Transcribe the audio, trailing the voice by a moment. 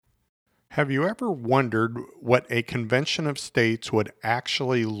Have you ever wondered what a convention of states would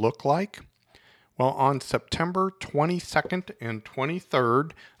actually look like? Well, on September 22nd and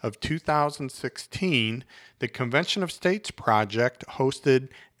 23rd of 2016, the Convention of States Project hosted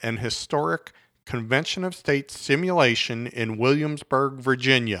an historic Convention of States simulation in Williamsburg,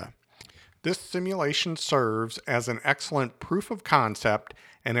 Virginia. This simulation serves as an excellent proof of concept,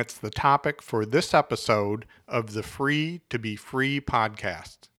 and it's the topic for this episode of the Free to Be Free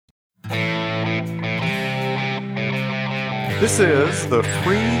podcast. This is the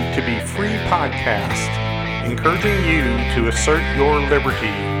Free to Be Free podcast, encouraging you to assert your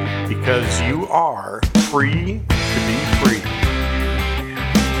liberty because you are free to be free.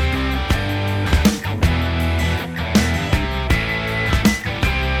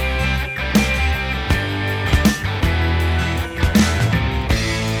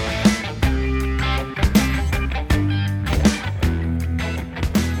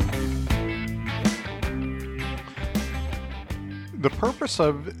 The purpose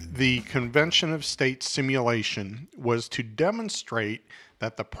of the Convention of States simulation was to demonstrate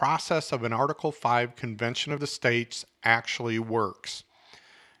that the process of an Article 5 Convention of the States actually works.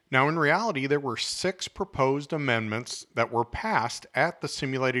 Now, in reality, there were 6 proposed amendments that were passed at the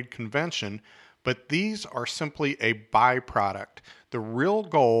simulated convention, but these are simply a byproduct. The real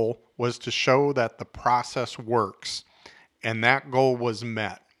goal was to show that the process works, and that goal was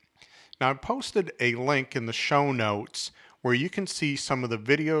met. Now, I posted a link in the show notes where you can see some of the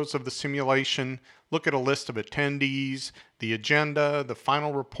videos of the simulation, look at a list of attendees, the agenda, the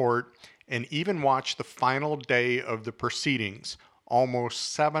final report, and even watch the final day of the proceedings,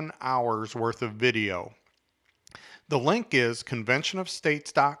 almost 7 hours worth of video. The link is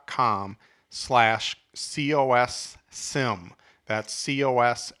conventionofstates.com/COSSIM. That's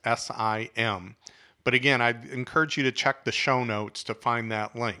COSSIM. But again, I'd encourage you to check the show notes to find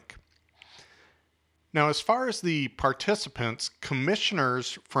that link. Now, as far as the participants,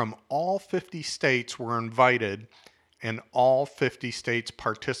 commissioners from all 50 states were invited, and all 50 states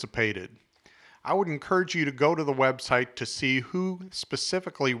participated. I would encourage you to go to the website to see who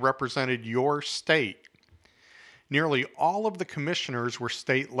specifically represented your state. Nearly all of the commissioners were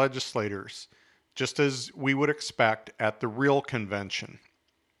state legislators, just as we would expect at the real convention.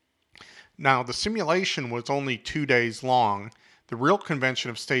 Now, the simulation was only 2 days long. The real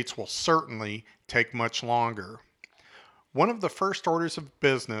convention of states will certainly take much longer. One of the first orders of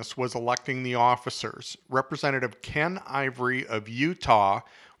business was electing the officers. Representative Ken Ivory of Utah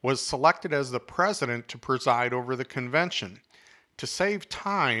was selected as the president to preside over the convention. To save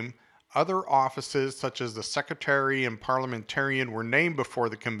time, other offices such as the secretary and parliamentarian were named before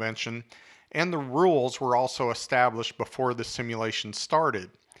the convention, and the rules were also established before the simulation started.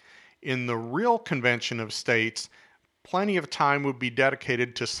 In the real convention of states, plenty of time would be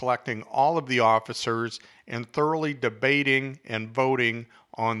dedicated to selecting all of the officers and thoroughly debating and voting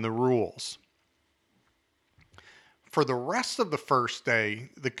on the rules. For the rest of the first day,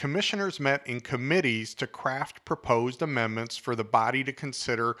 the commissioners met in committees to craft proposed amendments for the body to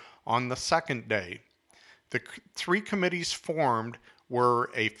consider on the second day. The 3 committees formed were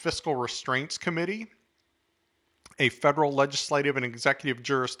a Fiscal Restraints Committee, a Federal Legislative and Executive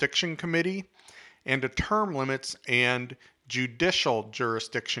Jurisdiction Committee, and a Term Limits and Judicial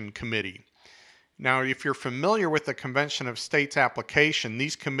Jurisdiction Committee. Now, if you're familiar with the Convention of States application,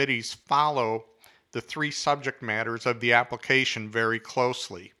 these committees follow the 3 subject matters of the application very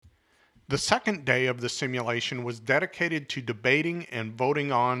closely. The second day of the simulation was dedicated to debating and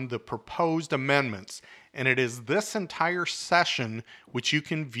voting on the proposed amendments, and it is this entire session which you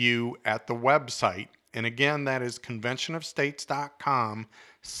can view at the website. And again, that is conventionofstates.com/COSSIM.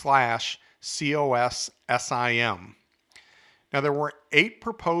 Now, there were 8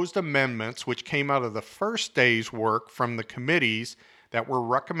 proposed amendments which came out of the first day's work from the committees that were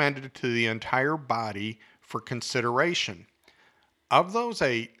recommended to the entire body for consideration. Of those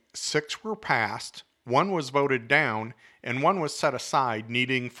 8, 6 were passed, 1 was voted down, and 1 was set aside,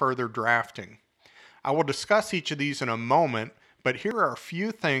 needing further drafting. I will discuss each of these in a moment, but here are a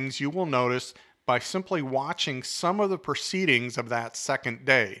few things you will notice by simply watching some of the proceedings of that second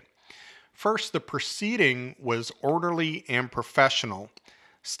day. First, the proceeding was orderly and professional.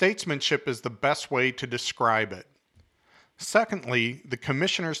 Statesmanship is the best way to describe it. Secondly, the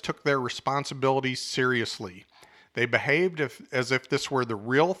commissioners took their responsibilities seriously. They behaved as if this were the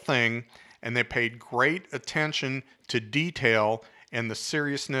real thing, and they paid great attention to detail and the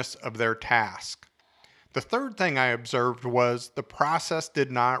seriousness of their task. The third thing I observed was the process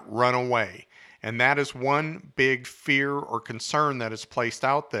did not run away. And that is one big fear or concern that is placed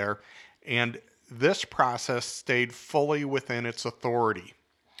out there. And this process stayed fully within its authority.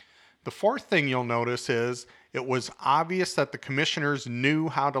 The fourth thing you'll notice is it was obvious that the commissioners knew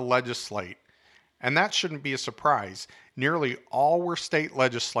how to legislate. And that shouldn't be a surprise. Nearly all were state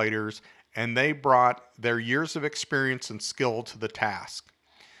legislators, and they brought their years of experience and skill to the task.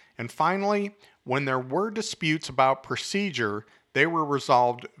 And finally, when there were disputes about procedure, they were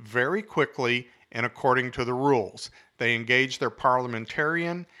resolved very quickly and according to the rules. They engaged their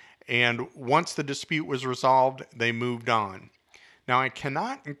parliamentarian, and once the dispute was resolved, they moved on. Now, I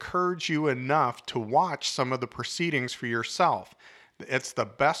cannot encourage you enough to watch some of the proceedings for yourself. It's the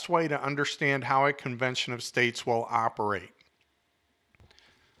best way to understand how a convention of states will operate.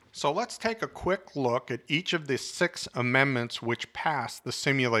 So let's take a quick look at each of the 6 amendments which passed the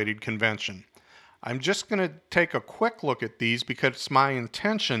simulated convention. I'm just going to take a quick look at these because it's my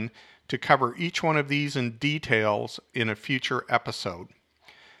intention to cover each one of these in details in a future episode.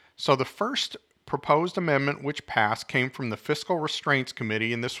 So the first proposed amendment which passed came from the Fiscal Restraints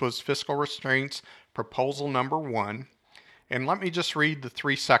Committee, and this was Fiscal Restraints Proposal Number 1. And let me just read the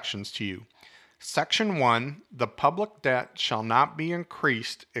 3 sections to you. Section 1, the public debt shall not be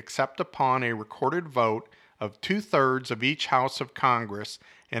increased except upon a recorded vote of 2/3 of each House of Congress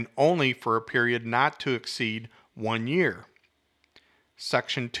and only for a period not to exceed 1 year.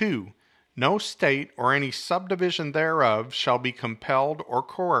 Section 2, no state or any subdivision thereof shall be compelled or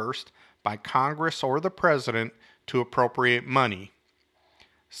coerced by Congress or the President to appropriate money.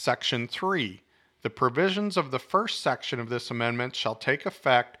 Section 3, the provisions of the first section of this amendment shall take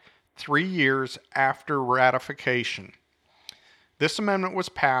effect 3 years after ratification. This amendment was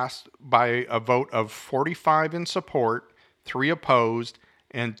passed by a vote of 45 in support, 3 opposed,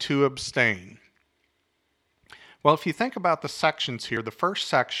 and 2 abstain. Well, if you think about the sections here, the first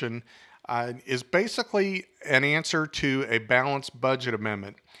section is basically an answer to a balanced budget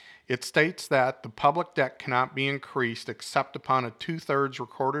amendment. It states that the public debt cannot be increased except upon a 2/3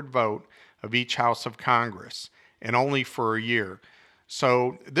 recorded vote of each House of Congress, and only for a year.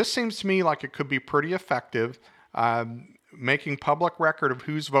 So this seems to me like it could be pretty effective, making public record of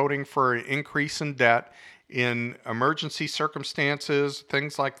who's voting for an increase in debt in emergency circumstances,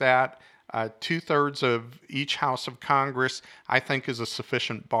 things like that. 2/3 of each House of Congress, I think, is a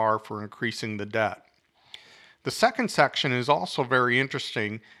sufficient bar for increasing the debt. The second section is also very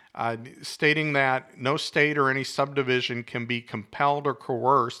interesting, stating that no state or any subdivision can be compelled or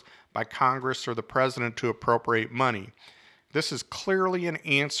coerced by Congress or the President to appropriate money. This is clearly an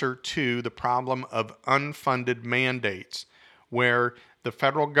answer to the problem of unfunded mandates, where the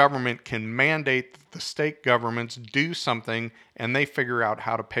federal government can mandate that the state governments do something and they figure out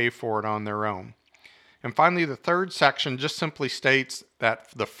how to pay for it on their own. And finally, the third section just simply states that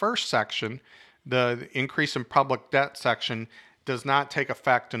the first section, the increase in public debt section, does not take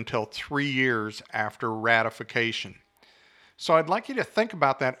effect until 3 years after ratification. So I'd like you to think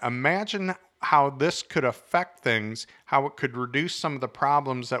about that. Imagine how this could affect things, how it could reduce some of the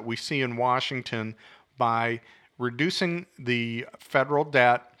problems that we see in Washington by reducing the federal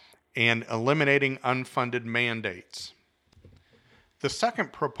debt and eliminating unfunded mandates. The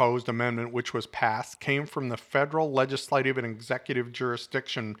second proposed amendment which was passed came from the Federal Legislative and Executive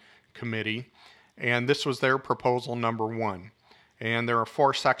Jurisdiction Committee, and this was their proposal number 1. And there are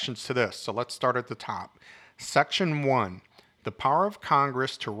 4 sections to this, so let's start at the top. Section 1, the power of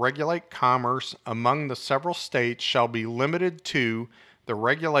Congress to regulate commerce among the several states shall be limited to the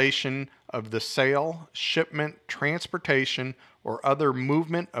regulation of the sale, shipment, transportation, or other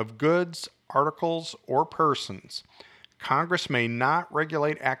movement of goods, articles, or persons. Congress may not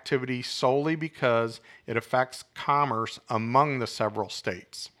regulate activity solely because it affects commerce among the several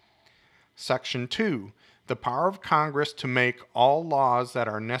states. Section 2, the power of Congress to make all laws that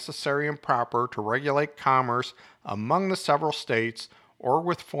are necessary and proper to regulate commerce among the several states or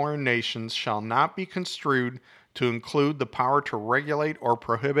with foreign nations shall not be construed to include the power to regulate or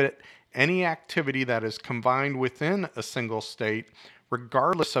prohibit any activity that is combined within a single state,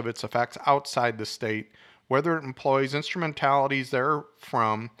 regardless of its effects outside the state, whether it employs instrumentalities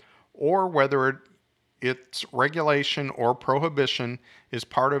therefrom, or whether its regulation or prohibition is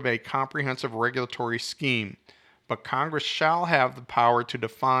part of a comprehensive regulatory scheme. But Congress shall have the power to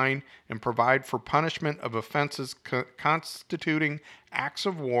define and provide for punishment of offenses constituting acts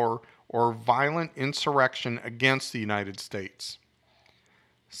of war or violent insurrection against the United States.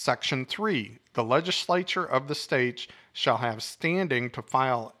 Section 3, the legislature of the states shall have standing to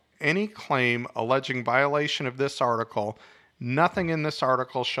file any claim alleging violation of this article. Nothing in this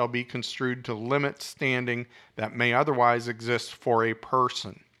article shall be construed to limit standing that may otherwise exist for a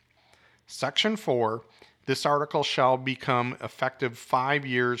person. Section 4, this article shall become effective 5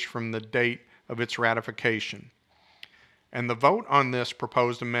 years from the date of its ratification. And the vote on this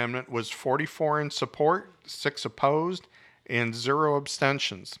proposed amendment was 44 in support, 6 opposed, and 0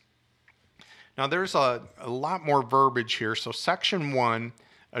 abstentions. Now there's a lot more verbiage here. So Section 1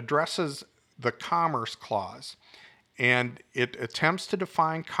 addresses the Commerce Clause, and it attempts to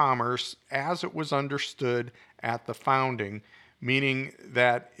define commerce as it was understood at the founding, meaning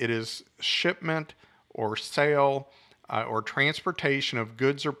that it is shipment or sale or transportation of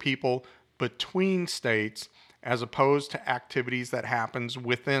goods or people between states as opposed to activities that happens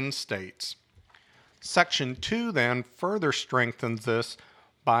within states. Section 2 then further strengthens this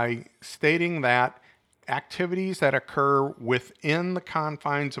by stating that activities that occur within the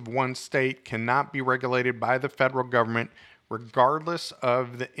confines of one state cannot be regulated by the federal government regardless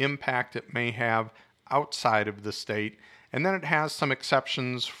of the impact it may have outside of the state. And then it has some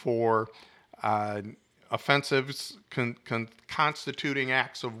exceptions for offensives constituting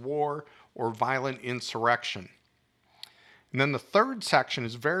acts of war or violent insurrection. And then the third section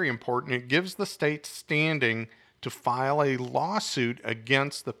is very important. It gives the states standing to file a lawsuit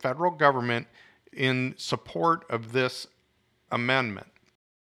against the federal government in support of this amendment.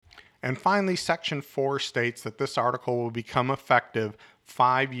 And finally, Section 4 states that this article will become effective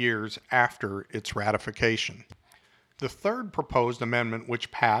 5 years after its ratification. The third proposed amendment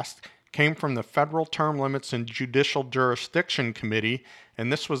which passed came from the Federal Term Limits and Judicial Jurisdiction Committee,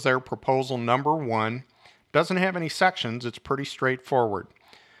 and this was their proposal number 1. Doesn't have any sections, it's pretty straightforward.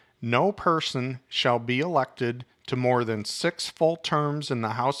 No person shall be elected to more than 6 full terms in the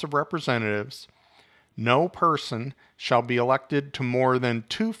House of Representatives. No person shall be elected to more than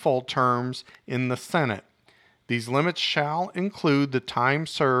 2 full terms in the Senate. These limits shall include the time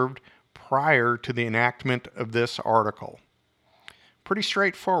served prior to the enactment of this article. Pretty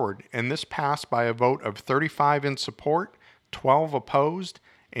straightforward, and this passed by a vote of 35 in support, 12 opposed,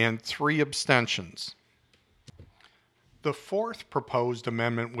 and 3 abstentions. The fourth proposed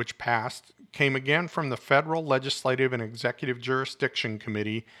amendment which passed came again from the Federal Legislative and Executive Jurisdiction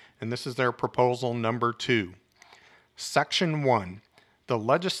Committee, and this is their proposal number 2. Section 1. The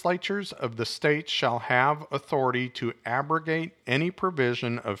legislatures of the states shall have authority to abrogate any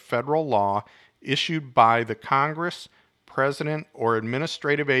provision of federal law issued by the Congress, President, or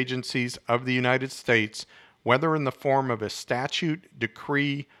administrative agencies of the United States, whether in the form of a statute,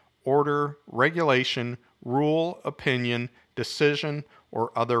 decree, order, regulation, rule, opinion, decision,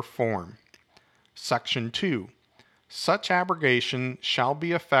 or other form. Section 2. Such abrogation shall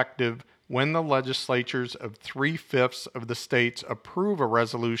be effective when the legislatures of 3/5 of the states approve a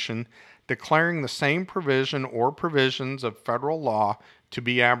resolution declaring the same provision or provisions of federal law to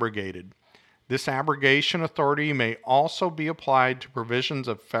be abrogated. This abrogation authority may also be applied to provisions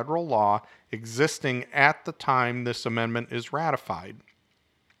of federal law existing at the time this amendment is ratified.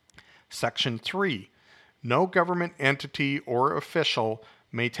 Section 3. No government entity or official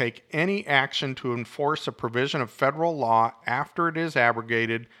may take any action to enforce a provision of federal law after it is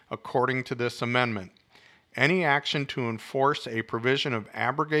abrogated according to this amendment. Any action to enforce a provision of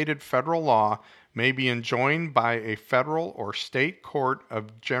abrogated federal law may be enjoined by a federal or state court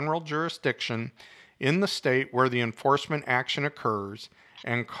of general jurisdiction in the state where the enforcement action occurs,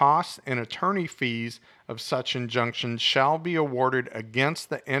 and costs and attorney fees of such injunction shall be awarded against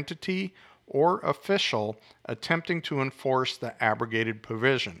the entity or official attempting to enforce the abrogated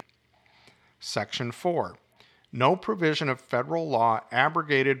provision. Section 4. No provision of federal law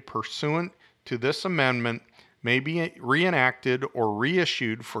abrogated pursuant to this amendment may be reenacted or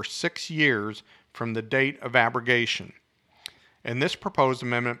reissued for 6 years from the date of abrogation. And this proposed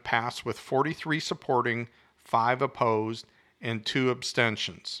amendment passed with 43 supporting, 5 opposed, and 2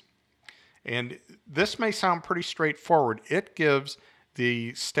 abstentions. And this may sound pretty straightforward. It gives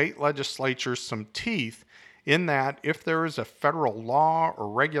the state legislatures some teeth in that if there is a federal law or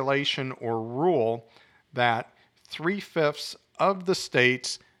regulation or rule that 3/5 of the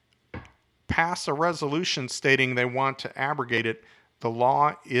states pass a resolution stating they want to abrogate it, the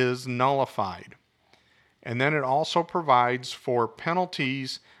law is nullified. And then it also provides for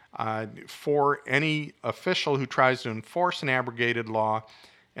penalties for any official who tries to enforce an abrogated law,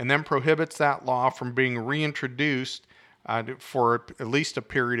 and then prohibits that law from being reintroduced for at least a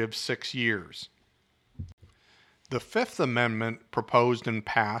period of 6 years. The Fifth Amendment proposed and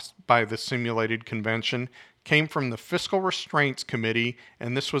passed by the simulated convention came from the Fiscal Restraints Committee,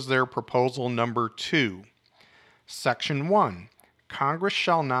 and this was their proposal number 2. Section 1. Congress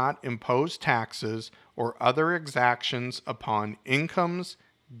shall not impose taxes or other exactions upon incomes,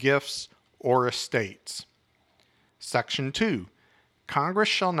 gifts, or estates. Section 2. Congress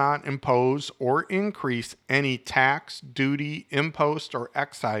shall not impose or increase any tax, duty, impost, or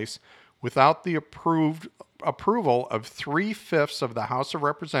excise without the approval of 3/5 of the House of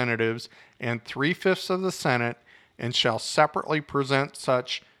Representatives and 3/5 of the Senate, and shall separately present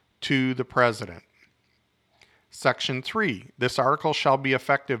such to the President. Section 3. This article shall be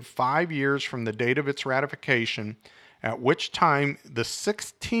effective 5 years from the date of its ratification, at which time the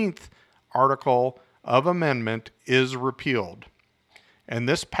 16th article of amendment is repealed. And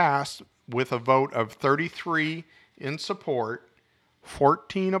this passed with a vote of 33 in support,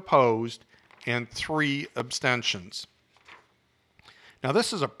 14 opposed, and 3 abstentions. Now,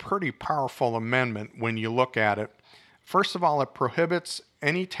 this is a pretty powerful amendment when you look at it. First of all, it prohibits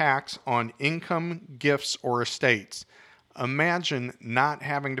any tax on income, gifts, or estates. Imagine not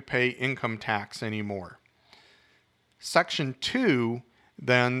having to pay income tax anymore. Section 2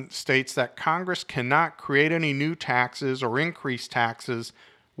 then states that Congress cannot create any new taxes or increase taxes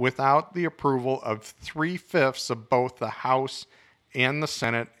without the approval of 3/5 of both the House and the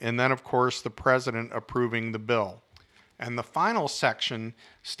Senate, and then, of course, the President approving the bill. And the final section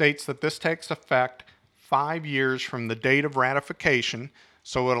states that this takes effect 5 years from the date of ratification,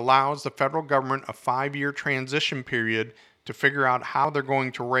 so it allows the federal government a 5-year transition period to figure out how they're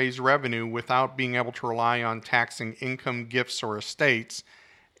going to raise revenue without being able to rely on taxing income, gifts, or estates.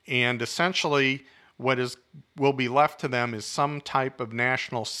 And essentially, what will be left to them is some type of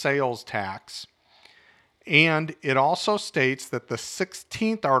national sales tax. And it also states that the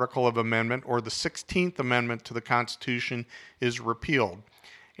 16th article of amendment, or the 16th amendment to the Constitution, is repealed.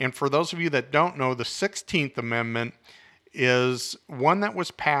 And for those of you that don't know, the 16th amendment is one that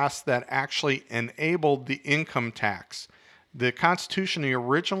was passed that actually enabled the income tax. The Constitution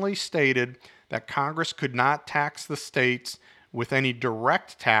originally stated that Congress could not tax the states with any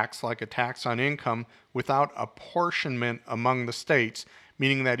direct tax, like a tax on income, without apportionment among the states,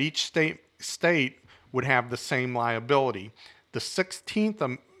 meaning that each state would have the same liability. The 16th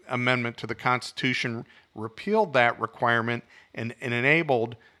Amendment to the Constitution repealed that requirement and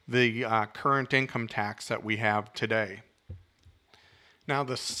enabled the current income tax that we have today. Now,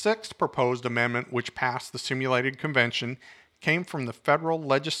 the 6th proposed amendment, which passed the simulated convention, came from the Federal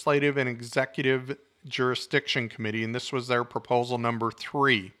Legislative and Executive Jurisdiction Committee, and this was their proposal number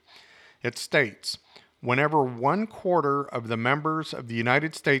 3. It states, whenever 1/4 of the members of the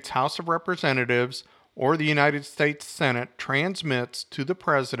United States House of Representatives or the United States Senate transmits to the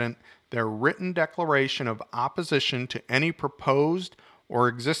President their written declaration of opposition to any proposed or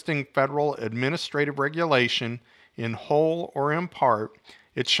existing federal administrative regulation, in whole or in part,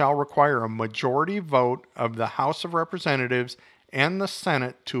 it shall require a majority vote of the House of Representatives and the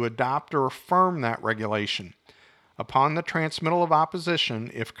Senate to adopt or affirm that regulation. Upon the transmittal of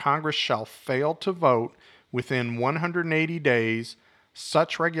opposition, if Congress shall fail to vote within 180 days,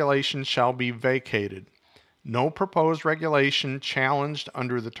 such regulation shall be vacated. No proposed regulation challenged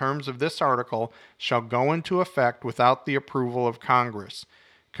under the terms of this article shall go into effect without the approval of Congress.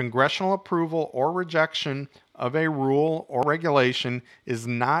 Congressional approval or rejection of a rule or regulation is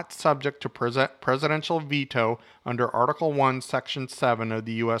not subject to presidential veto under Article 1, Section 7 of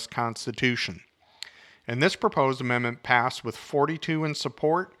the U.S. Constitution. And this proposed amendment passed with 42 in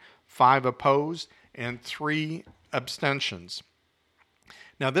support, 5 opposed, and 3 abstentions.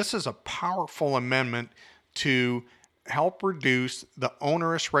 Now, this is a powerful amendment to help reduce the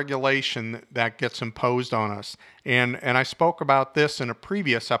onerous regulation that gets imposed on us. And I spoke about this in a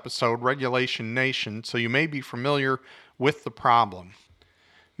previous episode, Regulation Nation, so you may be familiar with the problem.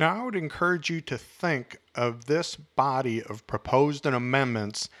 Now, I would encourage you to think of this body of proposed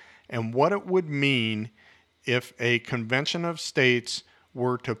amendments and what it would mean if a convention of states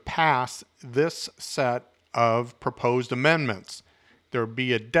were to pass this set of proposed amendments. There would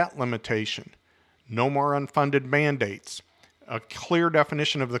be a debt limitation, no more unfunded mandates, a clear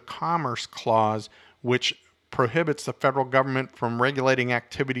definition of the Commerce Clause, which prohibits the federal government from regulating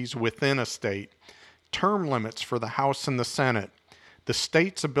activities within a state, term limits for the House and the Senate, the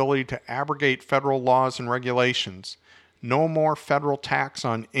state's ability to abrogate federal laws and regulations, no more federal tax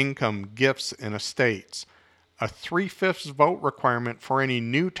on income, gifts, and estates, a 3/5 vote requirement for any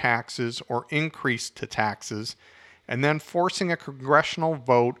new taxes or increase to taxes, and then forcing a congressional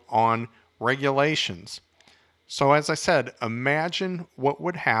vote on regulations. So as I said, imagine what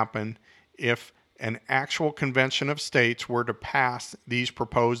would happen if an actual convention of states were to pass these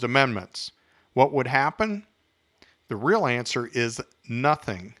proposed amendments. What would happen? The real answer is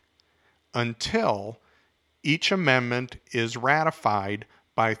nothing until each amendment is ratified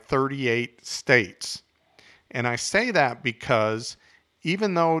by 38 states. And I say that because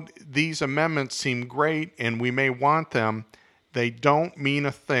even though these amendments seem great and we may want them, they don't mean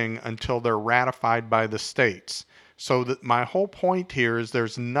a thing until they're ratified by the states. So that my whole point here is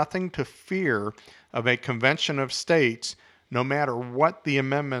there's nothing to fear of a convention of states, no matter what the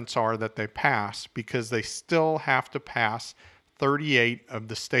amendments are that they pass, because they still have to pass 38 of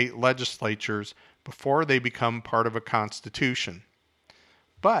the state legislatures before they become part of a constitution.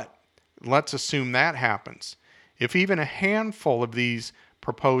 But let's assume that happens. If even a handful of these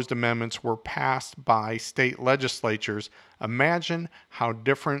proposed amendments were passed by state legislatures, imagine how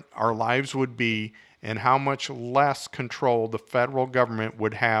different our lives would be and how much less control the federal government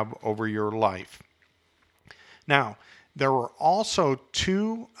would have over your life. Now, there were also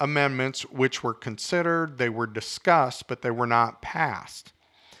 2 amendments which were considered, they were discussed, but they were not passed.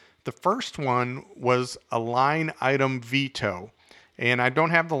 The first one was a line item veto, and I don't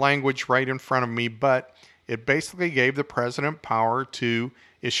have the language right in front of me, but it basically gave the president power to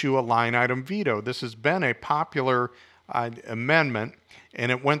issue a line item veto. This has been a popular amendment,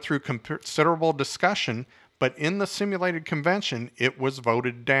 and it went through considerable discussion, but in the simulated convention, it was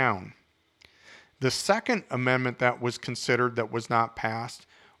voted down. The second amendment that was considered that was not passed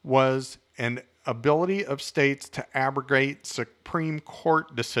was an ability of states to abrogate Supreme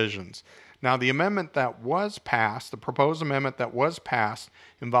Court decisions. Now, the amendment that was passed, the proposed amendment that was passed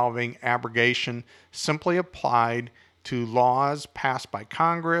involving abrogation, simply applied to laws passed by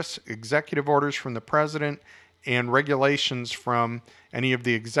Congress, executive orders from the president, and regulations from any of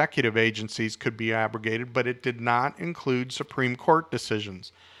the executive agencies could be abrogated, but it did not include Supreme Court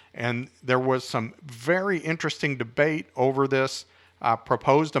decisions. And there was some very interesting debate over this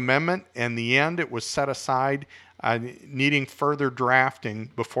proposed amendment. In the end, it was set aside, needing further drafting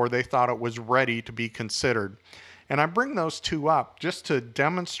before they thought it was ready to be considered. And I bring those 2 up just to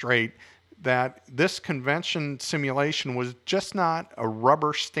demonstrate that this convention simulation was just not a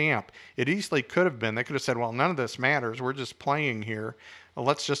rubber stamp. It easily could have been. They could have said, well, none of this matters. We're just playing here.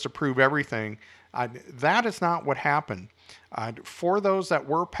 Let's just approve everything. That is not what happened. For those that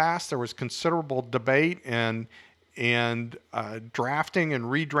were passed, there was considerable debate and drafting and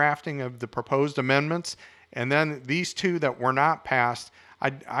redrafting of the proposed amendments. And then these 2 that were not passed,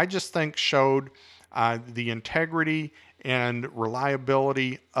 I just think showed the integrity and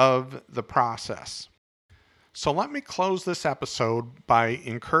reliability of the process. So let me close this episode by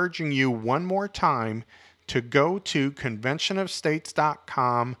encouraging you one more time to go to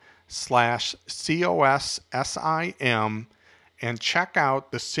conventionofstates.com/COSSIM and check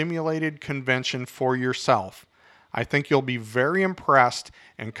out the simulated convention for yourself. I think you'll be very impressed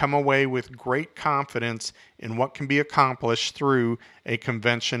and come away with great confidence in what can be accomplished through a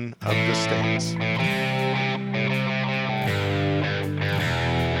convention of the states.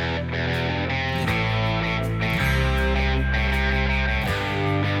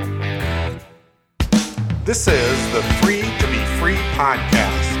 This is the Free to Be Free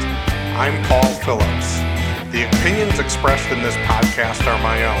podcast. I'm Paul Phillips. The opinions expressed in this podcast are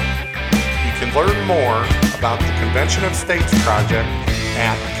my own. You can learn more about the Convention of States project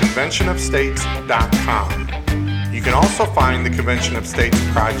at conventionofstates.com. You can also find the Convention of States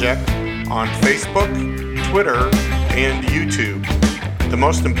project on Facebook, Twitter, and YouTube. The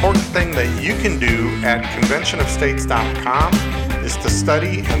most important thing that you can do at conventionofstates.com is to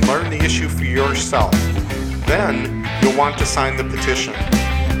study and learn the issue for yourself. Then you'll want to sign the petition.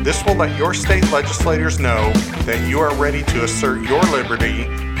 This will let your state legislators know that you are ready to assert your liberty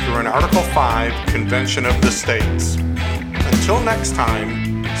through an Article 5 Convention of the States. Until next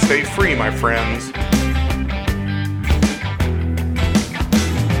time, stay free, my friends.